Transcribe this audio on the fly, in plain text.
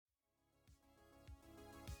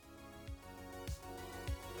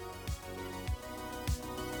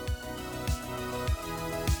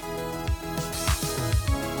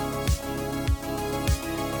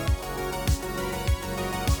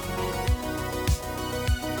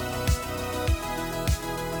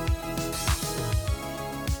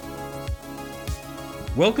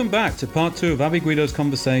Welcome back to part 2 of Abby Guido's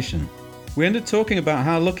conversation. We ended talking about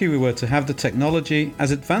how lucky we were to have the technology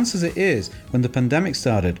as advanced as it is when the pandemic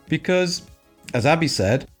started because, as Abby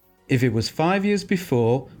said, if it was 5 years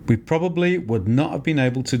before, we probably would not have been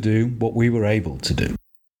able to do what we were able to do.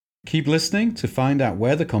 Keep listening to find out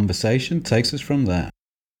where the conversation takes us from there.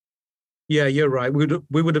 Yeah, you're right.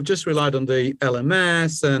 We would have just relied on the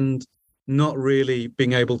LMS and not really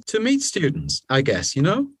being able to meet students, I guess,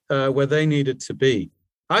 where they needed to be.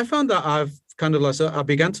 I found that I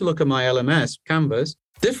began to look at my LMS, Canvas,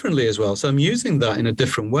 differently as well. So I'm using that in a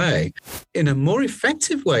different way, in a more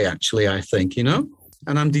effective way, actually, I think, and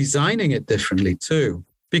I'm designing it differently too,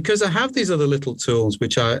 because I have these other little tools,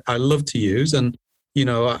 which I love to use. And,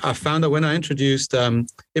 I found that when I introduced, in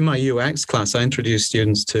my UX class, I introduced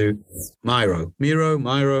students to Miro.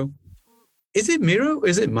 Is it Miro?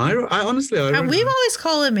 Is it Miro? We've always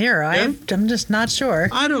called it Miro. Yeah? I'm just not sure.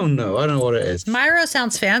 I don't know what it is. Miro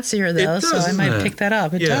sounds fancier, though, so I might pick that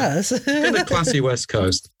up. It does. In the classy West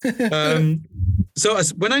Coast. So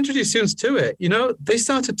when I introduced students to it, they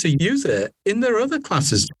started to use it in their other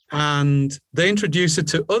classes and they introduced it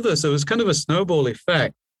to others. So it was kind of a snowball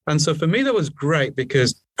effect. And so for me, that was great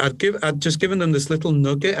because I'd just given them this little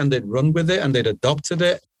nugget and they'd run with it and they'd adopted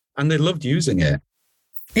it and they loved using it.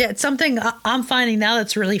 Yeah, it's something I'm finding now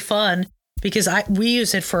that's really fun because we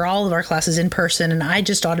use it for all of our classes in person. And I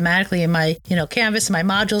just automatically in my, Canvas, my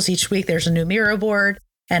modules each week, there's a new Miro board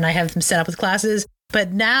and I have them set up with classes.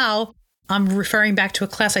 But now I'm referring back to a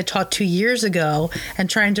class I taught 2 years ago and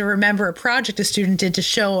trying to remember a project a student did to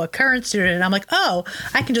show a current student. And I'm like, oh,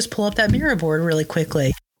 I can just pull up that Miro board really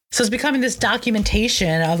quickly. So it's becoming this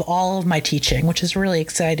documentation of all of my teaching, which is really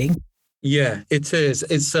exciting. Yeah, it is.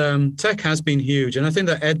 It's tech has been huge. And I think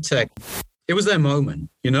that ed tech, it was their moment,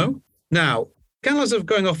 Now, kind of sort of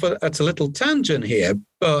going off at a little tangent here,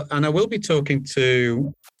 and I will be talking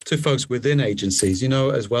to folks within agencies,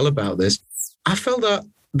 as well about this. I felt that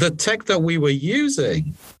the tech that we were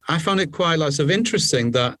using, I found it quite lots of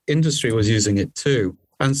interesting that industry was using it too.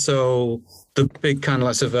 And so the big kind of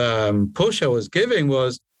lots of push I was giving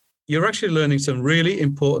was, you're actually learning some really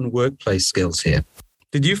important workplace skills here.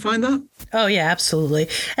 Did you find that? Oh, yeah, absolutely.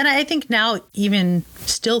 And I think now even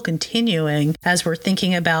still continuing as we're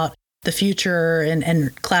thinking about the future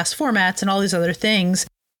and class formats and all these other things,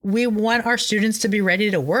 we want our students to be ready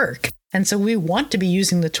to work. And so we want to be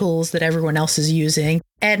using the tools that everyone else is using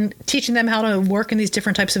and teaching them how to work in these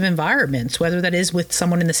different types of environments, whether that is with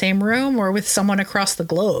someone in the same room or with someone across the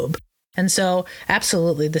globe. And so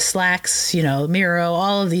absolutely, the Slacks, Miro,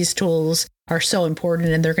 all of these tools are so important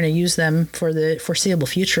and they're going to use them for the foreseeable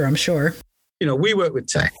future, I'm sure. We work with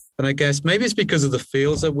tech and I guess maybe it's because of the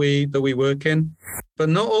fields that we work in, but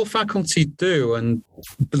not all faculty do. And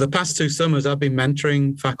for the past 2 summers, I've been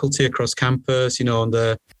mentoring faculty across campus, on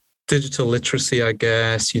the digital literacy, I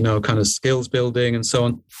guess, kind of skills building and so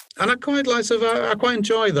on. And I quite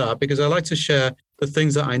enjoy that because I like to share the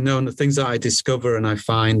things that I know and the things that I discover and I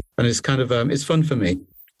find. And it's kind of, it's fun for me.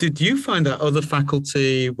 Did you find that other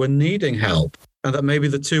faculty were needing help and that maybe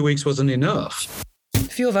the 2 weeks wasn't enough? A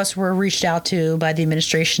few of us were reached out to by the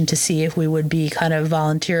administration to see if we would be kind of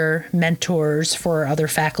volunteer mentors for other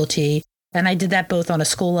faculty. And I did that both on a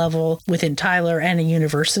school level within Tyler and a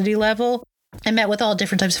university level. I met with all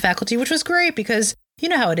different types of faculty, which was great because you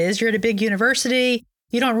know how it is. You're at a big university.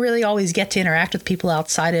 You don't really always get to interact with people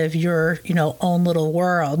outside of your, own little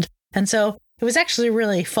world. And so it was actually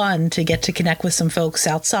really fun to get to connect with some folks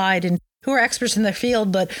outside and who are experts in their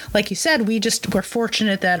field. But like you said, we're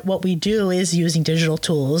fortunate that what we do is using digital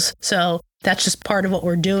tools. So that's just part of what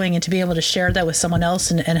we're doing. And to be able to share that with someone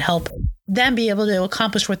else and help them be able to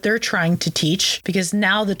accomplish what they're trying to teach, because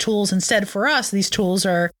now the tools, instead for us, these tools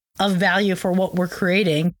are of value for what we're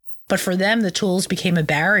creating. But for them, the tools became a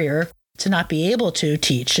barrier to not be able to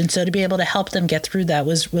teach. And so to be able to help them get through that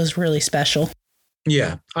was really special.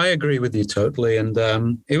 Yeah, I agree with you totally. And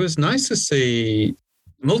it was nice to see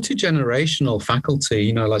multi-generational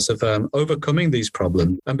faculty, overcoming these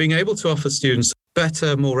problems and being able to offer students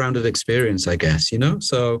better, more rounded experience, I guess,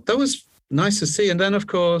 So that was nice to see. And then, of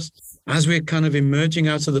course, as we're kind of emerging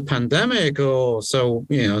out of the pandemic so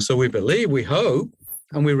we believe, we hope,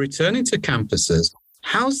 and we're returning to campuses,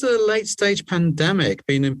 how's the late stage pandemic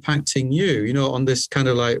been impacting you, on this kind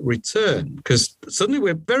of return? Because suddenly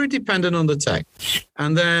we're very dependent on the tech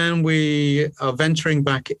and then we are venturing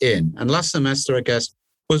back in. And last semester, I guess,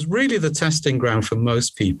 was really the testing ground for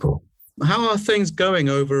most people. How are things going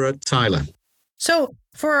over at Tyler? So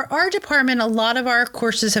for our department, a lot of our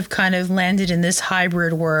courses have kind of landed in this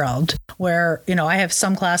hybrid world where, I have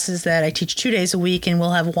some classes that I teach 2 days a week and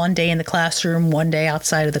we'll have 1 day in the classroom, 1 day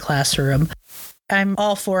outside of the classroom. I'm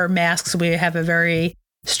all for masks. We have a very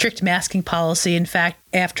strict masking policy. In fact,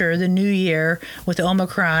 after the new year with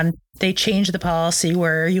Omicron, they changed the policy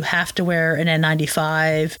where you have to wear an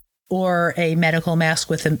N95 or a medical mask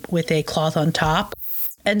with a cloth on top.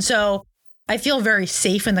 And so I feel very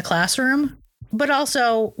safe in the classroom. But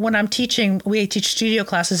also when I'm teaching, we teach studio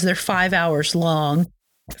classes, they're 5 hours long.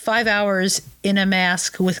 5 hours in a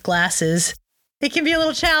mask with glasses, it can be a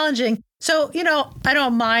little challenging. So, I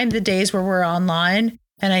don't mind the days where we're online,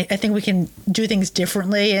 and I think we can do things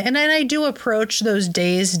differently. And I do approach those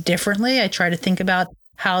days differently. I try to think about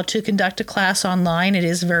how to conduct a class online. It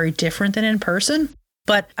is very different than in person,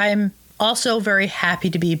 but I'm also very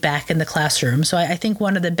happy to be back in the classroom. So I think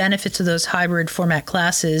one of the benefits of those hybrid format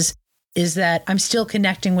classes is that I'm still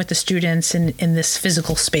connecting with the students in this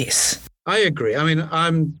physical space. I agree. I mean,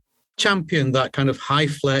 I'm champion that kind of high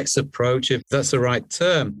flex approach, if that's the right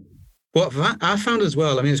term. What I found as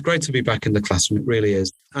well, I mean, it's great to be back in the classroom. It really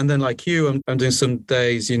is. And then like you, I'm doing some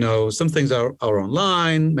days, some things are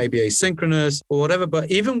online, maybe asynchronous or whatever.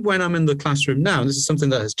 But even when I'm in the classroom now, and this is something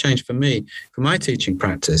that has changed for me, for my teaching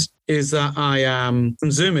practice, is that I am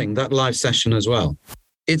Zooming that live session as well.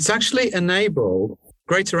 It's actually enabled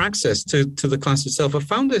greater access to the class itself. I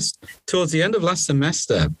found this towards the end of last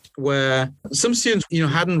semester where some students,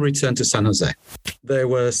 hadn't returned to San Jose. They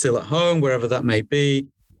were still at home, wherever that may be,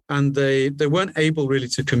 and they weren't able really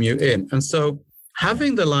to commute in. And so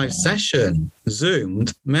having the live session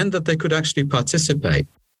Zoomed meant that they could actually participate.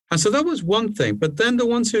 And so that was one thing. But then the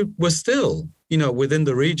ones who were still, within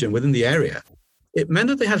the region, within the area, it meant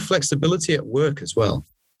that they had flexibility at work as well.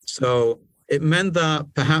 So it meant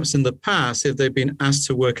that perhaps in the past, if they'd been asked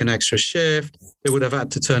to work an extra shift, they would have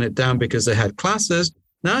had to turn it down because they had classes.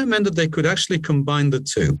 Now it meant that they could actually combine the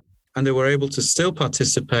two, and they were able to still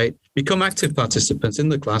participate, become active participants in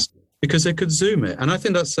the class because they could Zoom it. And I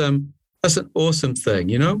think that's an awesome thing,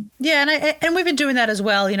 Yeah, and we've been doing that as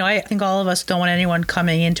well. I think all of us don't want anyone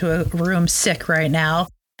coming into a room sick right now.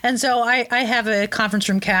 And so I have a conference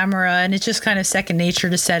room camera, and it's just kind of second nature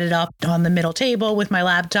to set it up on the middle table with my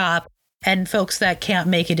laptop. And folks that can't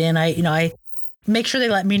make it in, I make sure they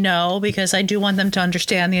let me know, because I do want them to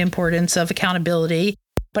understand the importance of accountability.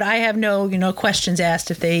 But I have no, questions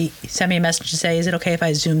asked if they send me a message to say, is it okay if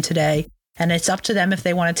I Zoom today? And it's up to them if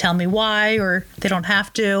they want to tell me why, or they don't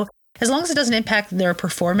have to, as long as it doesn't impact their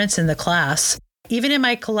performance in the class. Even in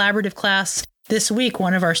my collaborative class this week,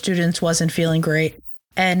 one of our students wasn't feeling great.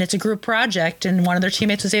 And it's a group project, and one of their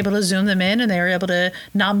teammates was able to Zoom them in, and they were able to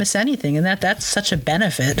not miss anything. And that's such a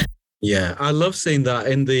benefit. Yeah, I love seeing that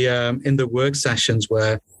in the work sessions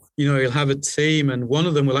where, you'll have a team and one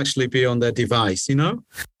of them will actually be on their device,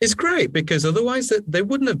 It's great because otherwise they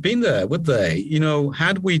wouldn't have been there, would they?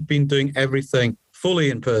 Had we been doing everything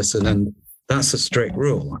fully in person, and that's a strict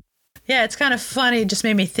rule. Yeah, it's kind of funny. It just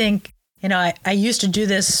made me think, I used to do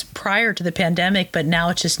this prior to the pandemic, but now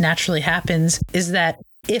it just naturally happens, is that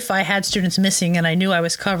if I had students missing and I knew I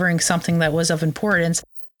was covering something that was of importance,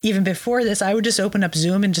 even before this, I would just open up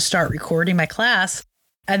Zoom and just start recording my class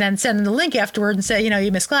and then send them the link afterward and say,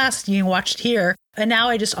 you missed class, you can watch it here. And now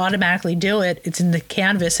I just automatically do it. It's in the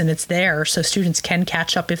Canvas and it's there. So students can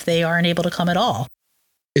catch up if they aren't able to come at all.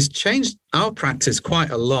 It's changed our practice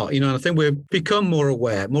quite a lot. And I think we've become more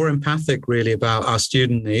aware, more empathic really about our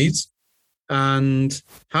student needs and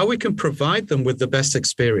how we can provide them with the best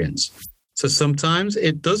experience. So sometimes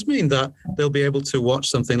it does mean that they'll be able to watch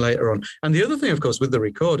something later on. And the other thing, of course, with the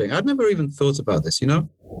recording, I'd never even thought about this,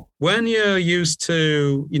 when you're used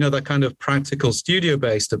to, that kind of practical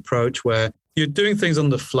studio-based approach where you're doing things on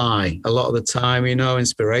the fly a lot of the time,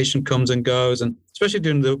 inspiration comes and goes, and especially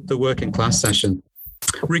during the working class session.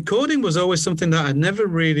 Recording was always something that I'd never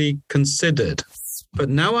really considered, but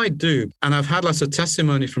now I do. And I've had lots of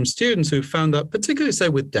testimony from students who found that, particularly say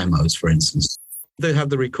with demos, for instance, they have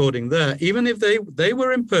the recording there, even if they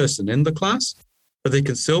were in person in the class, but they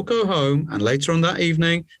can still go home and later on that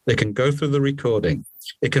evening, they can go through the recording.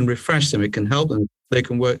 It can refresh them. It can help them. They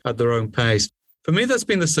can work at their own pace. For me, that's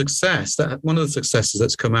been the success, one of the successes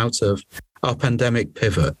that's come out of our pandemic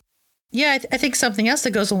pivot. Yeah, I think something else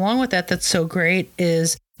that goes along with that that's so great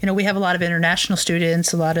is, we have a lot of international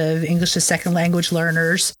students, a lot of English as second language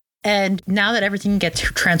learners. And now that everything gets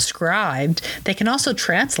transcribed, they can also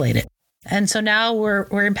translate it. And so now we're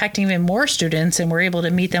impacting even more students, and we're able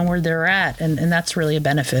to meet them where they're at. And that's really a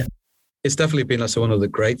benefit. It's definitely been also one of the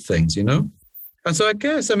great things, And so I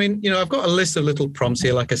guess, I've got a list of little prompts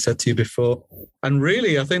here, like I said to you before. And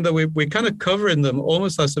really, I think that we're kind of covering them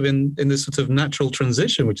almost as in this sort of natural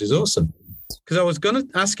transition, which is awesome. Because I was going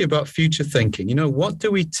to ask you about future thinking. What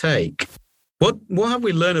do we take What have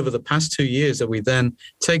we learned over the past 2 years that we then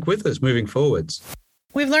take with us moving forwards?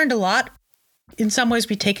 We've learned a lot. In some ways,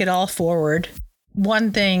 we take it all forward.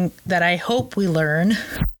 One thing that I hope we learn,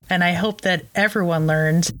 and I hope that everyone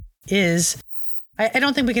learns, is I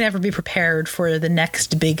don't think we can ever be prepared for the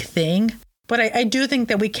next big thing. But I do think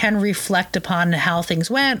that we can reflect upon how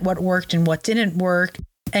things went, what worked and what didn't work,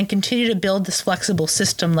 and continue to build this flexible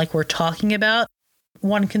system like we're talking about.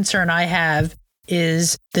 One concern I have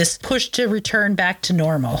is this push to return back to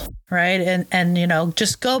normal, right? And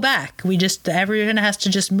just go back. Everyone has to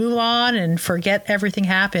just move on and forget everything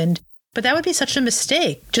happened. But that would be such a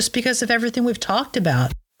mistake just because of everything we've talked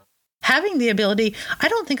about. Having the ability, I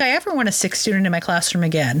don't think I ever want a sick student in my classroom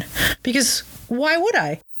again, because why would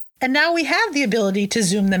I? And now we have the ability to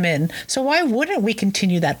Zoom them in. So why wouldn't we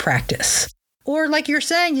continue that practice? Or like you're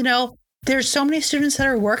saying, there's so many students that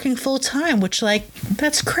are working full time, which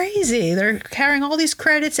that's crazy. They're carrying all these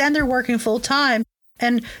credits and they're working full time.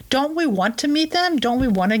 And don't we want to meet them? Don't we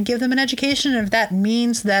want to give them an education? And if that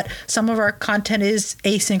means that some of our content is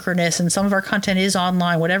asynchronous and some of our content is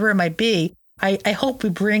online, whatever it might be, I hope we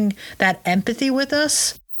bring that empathy with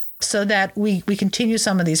us so that we continue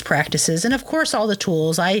some of these practices. And of course, all the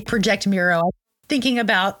tools. I project Miro, thinking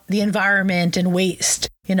about the environment and waste,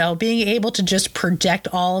 being able to just project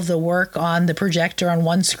all of the work on the projector on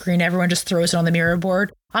one screen, everyone just throws it on the Miro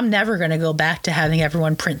board. I'm never going to go back to having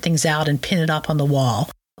everyone print things out and pin it up on the wall.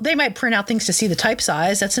 They might print out things to see the type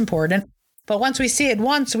size. That's important. But once we see it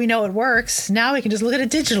once, we know it works. Now we can just look at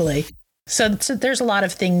it digitally. So there's a lot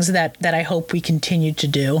of things that I hope we continue to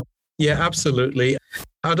do. Yeah, absolutely.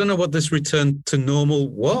 I don't know what this return to normal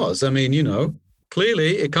was. I mean,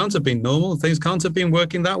 clearly it can't have been normal. Things can't have been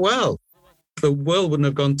working that well. The world wouldn't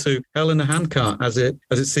have gone to hell in a handcart as it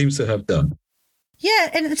seems to have done. Yeah,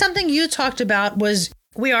 and something you talked about was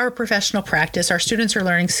we are a professional practice. Our students are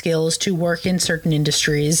learning skills to work in certain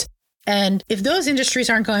industries. And if those industries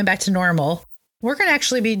aren't going back to normal, we're going to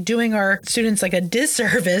actually be doing our students a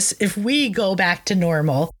disservice if we go back to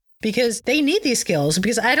normal, because they need these skills.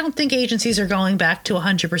 Because I don't think agencies are going back to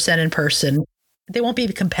 100% in person. They won't be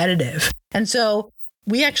competitive. And so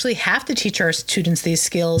we actually have to teach our students these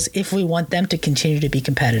skills if we want them to continue to be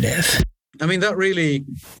competitive. I mean, that really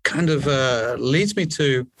kind of leads me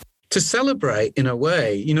to celebrate in a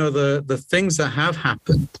way, the things that have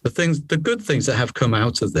happened, the good things that have come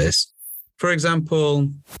out of this. For example,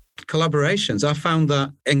 collaborations. I found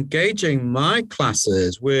that engaging my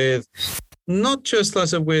classes with not just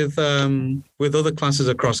with other classes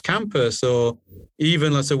across campus or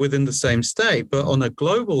even within the same state, but on a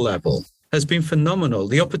global level has been phenomenal.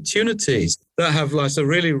 The opportunities that have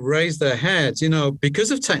really raised their heads, because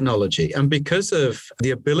of technology and because of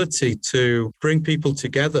the ability to bring people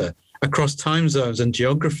together across time zones and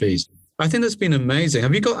geographies. I think that's been amazing.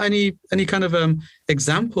 Have you got any kind of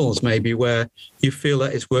examples maybe where you feel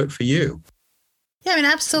that it's worked for you? Yeah, I mean,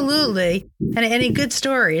 absolutely. And any good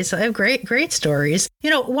stories. I have great stories.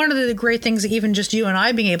 One of the great things, even just you and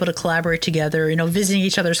I being able to collaborate together, visiting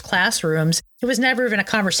each other's classrooms, it was never even a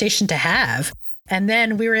conversation to have. And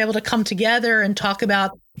then we were able to come together and talk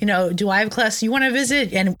about, do I have a class you want to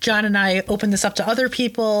visit? And John and I opened this up to other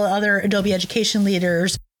people, other Adobe education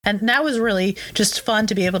leaders. And that was really just fun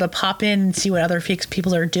to be able to pop in and see what other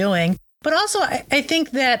people are doing. But also, I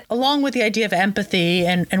think that along with the idea of empathy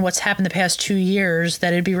and what's happened the past 2 years,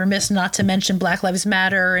 that it'd be remiss not to mention Black Lives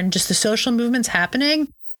Matter and just the social movements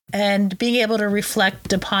happening and being able to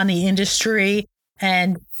reflect upon the industry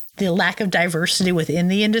and the lack of diversity within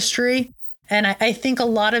the industry. And I think a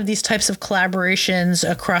lot of these types of collaborations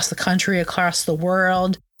across the country, across the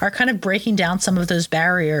world, are kind of breaking down some of those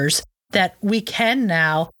barriers that we can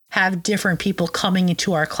now have different people coming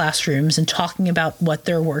into our classrooms and talking about what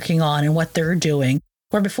they're working on and what they're doing.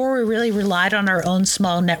 Where before we really relied on our own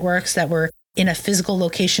small networks that were in a physical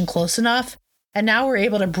location close enough. And now we're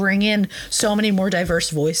able to bring in so many more diverse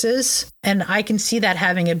voices. And I can see that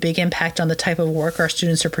having a big impact on the type of work our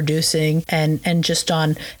students are producing and just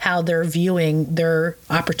on how they're viewing their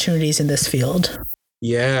opportunities in this field.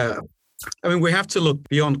 Yeah. I mean, we have to look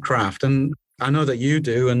beyond craft. And I know that you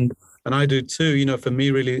do. And I do too. For me,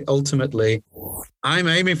 really, ultimately, I'm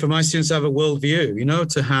aiming for my students to have a worldview,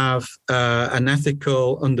 to have an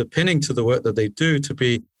ethical underpinning to the work that they do, to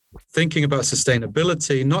be thinking about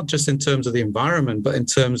sustainability, not just in terms of the environment, but in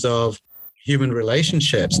terms of human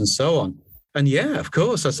relationships and so on. And yeah, of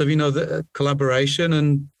course, I said, the collaboration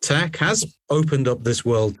and tech has opened up this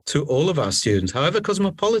world to all of our students, however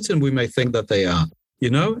cosmopolitan we may think that they are.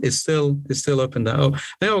 It's still opened that up.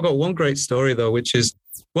 Now I've got one great story though, which is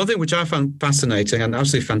one thing which I found fascinating and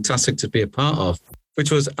absolutely fantastic to be a part of,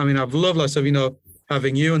 which was, I've loved,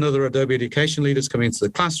 having you and other Adobe education leaders coming into the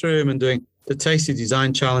classroom and doing the Tasty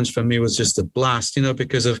Design Challenge for me was just a blast,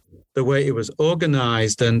 because of the way it was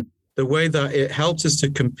organized and the way that it helped us to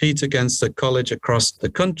compete against the college across the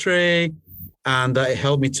country. And that it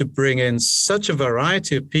helped me to bring in such a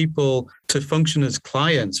variety of people to function as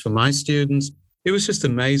clients for my students. It was just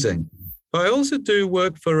amazing. But I also do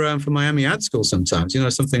work for Miami Ad School sometimes,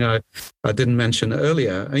 something I didn't mention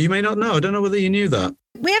earlier. You may not know. I don't know whether you knew that.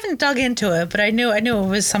 We haven't dug into it, but I knew it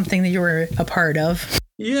was something that you were a part of.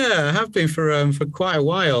 Yeah, I have been for quite a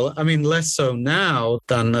while. I mean, less so now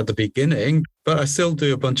than at the beginning, but I still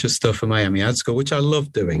do a bunch of stuff for Miami Ad School, which I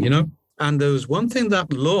love doing, And there was one thing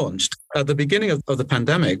that launched at the beginning of the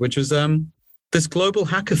pandemic, which was this global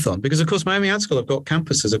hackathon, because, of course, Miami Ad School have got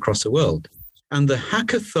campuses across the world. And the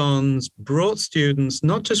hackathons brought students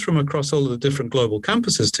not just from across all of the different global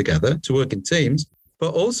campuses together to work in teams,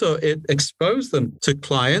 but also it exposed them to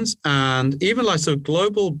clients and even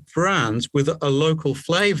global brands with a local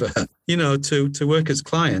flavor, to work as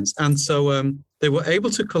clients. And so they were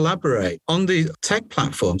able to collaborate on the tech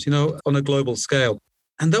platforms, on a global scale.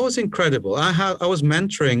 And that was incredible. I've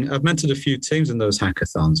mentored a few teams in those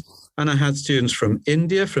hackathons. And I had students from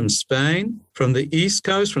India, from Spain, from the East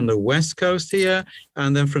Coast, from the West Coast here,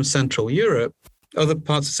 and then from Central Europe, other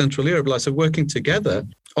parts of Central Europe, working together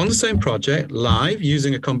on the same project, live,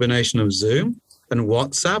 using a combination of Zoom and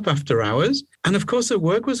WhatsApp after hours. And of course, the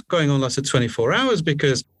work was going on 24 hours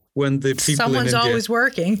because when the people Someone's in India, always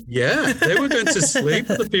working. Yeah, they were going to sleep.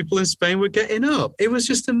 The people in Spain were getting up. It was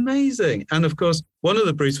just amazing. And of course, one of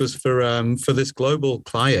the briefs was for this global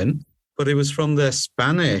client, but it was from their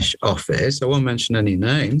Spanish office. I won't mention any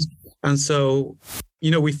names. And so,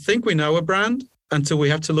 we think we know a brand until we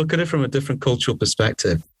have to look at it from a different cultural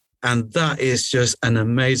perspective. And that is just an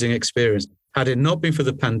amazing experience. Had it not been for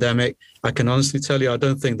the pandemic, I can honestly tell you, I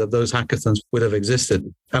don't think that those hackathons would have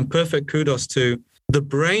existed. And perfect kudos to the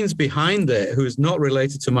brains behind it, who is not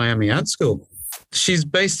related to Miami Ad School. She's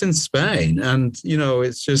based in Spain. And,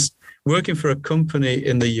 it's just working for a company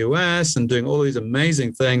in the US and doing all these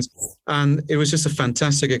amazing things. And it was just a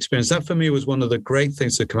fantastic experience. That for me was one of the great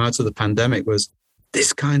things to come out of the pandemic, was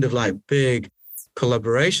this kind of big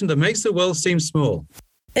collaboration that makes the world seem small.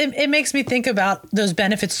 It makes me think about those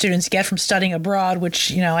benefits students get from studying abroad,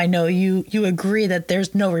 which, I know you agree that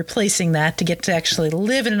there's no replacing that, to get to actually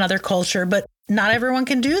live in another culture, but not everyone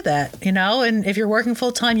can do that, and if you're working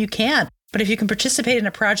full time, you can't. But if you can participate in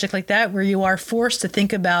a project like that, where you are forced to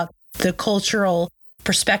think about the cultural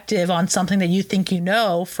perspective on something that you think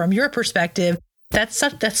from your perspective, that's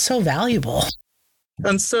so valuable.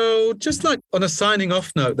 And so just on a signing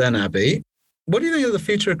off note then, Abby, what do you think of the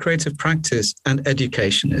future of creative practice and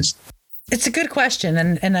education is? It's a good question.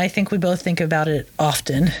 And I think we both think about it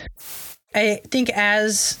often. I think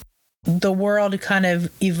as the world kind of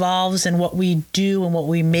evolves and what we do and what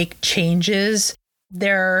we make changes,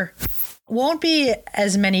 there won't be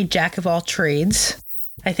as many jack of all trades.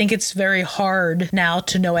 I think it's very hard now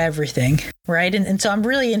to know everything, right? And so I'm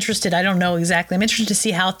really interested. I don't know exactly. I'm interested to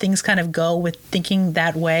see how things kind of go with thinking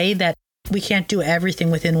that way, that we can't do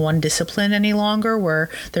everything within one discipline any longer, where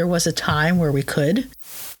there was a time where we could.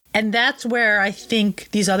 And that's where I think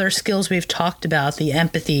these other skills we've talked about, the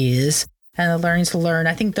empathies and the learning to learn,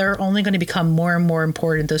 I think they're only going to become more and more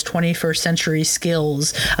important. Those 21st century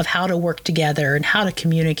skills of how to work together and how to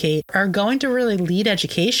communicate are going to really lead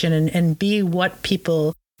education and be what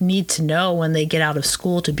people need to know when they get out of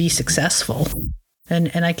school to be successful.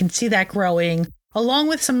 And I can see that growing, along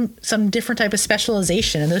with some different type of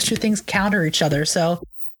specialization, and those two things counter each other. So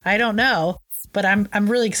I don't know, but I'm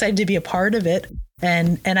really excited to be a part of it.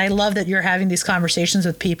 And I love that you're having these conversations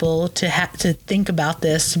with people to think about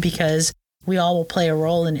this, because we all will play a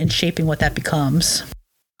role in shaping what that becomes.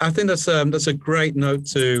 I think that's a great note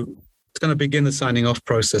to kind of begin the signing off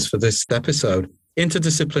process for this episode.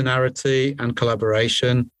 Interdisciplinarity and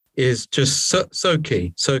collaboration is just so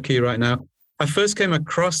key right now. I first came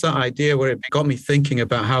across that idea where it got me thinking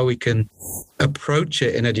about how we can approach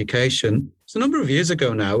it in education. It's a number of years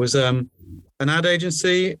ago now. It was an ad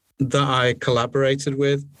agency that I collaborated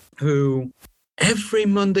with, who every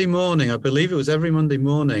Monday morning, I believe it was every Monday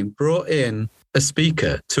morning, brought in a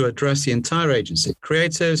speaker to address the entire agency,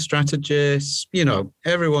 creatives, strategists,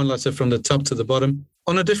 everyone, let's say from the top to the bottom,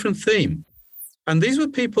 on a different theme. And these were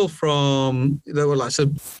people there were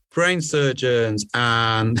brain surgeons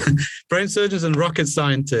and rocket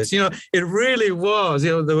scientists. It really was,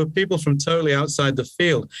 there were people from totally outside the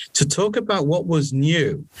field to talk about what was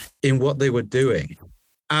new in what they were doing.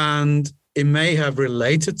 And it may have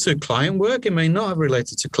related to client work. It may not have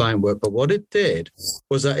related to client work. But what it did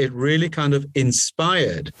was that it really kind of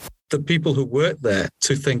inspired the people who work there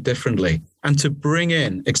to think differently and to bring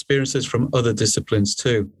in experiences from other disciplines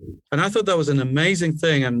too. And I thought that was an amazing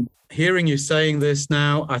thing. And hearing you saying this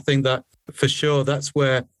now, I think that for sure that's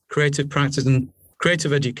where creative practice and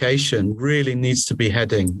creative education really needs to be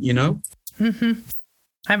heading, you know? Mm-hmm.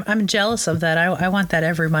 I'm jealous of that. I want that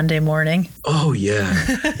every Monday morning. Oh, yeah.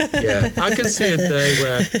 Yeah. I can see a day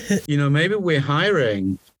where, you know, maybe we're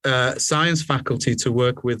hiring science faculty to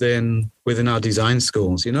work within our design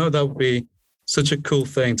schools. You know, that would be such a cool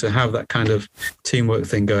thing to have that kind of teamwork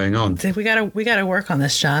thing going on. We gotta work on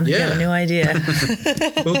this, John. Yeah. We got a new idea.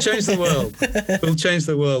 We'll change the world. We'll change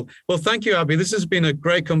the world. Well, thank you, Abby. This has been a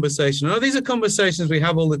great conversation. I know these are conversations we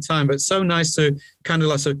have all the time, but it's so nice to kind of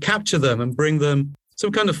like so capture them and bring them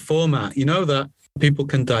some kind of format, you know, that people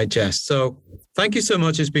can digest. So thank you so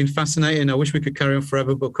much. It's been fascinating. I wish we could carry on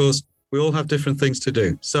forever, but of course, we all have different things to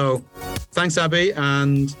do. So thanks, Abby.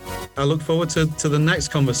 And I look forward to the next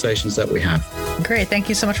conversations that we have. Great. Thank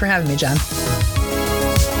you so much for having me, John.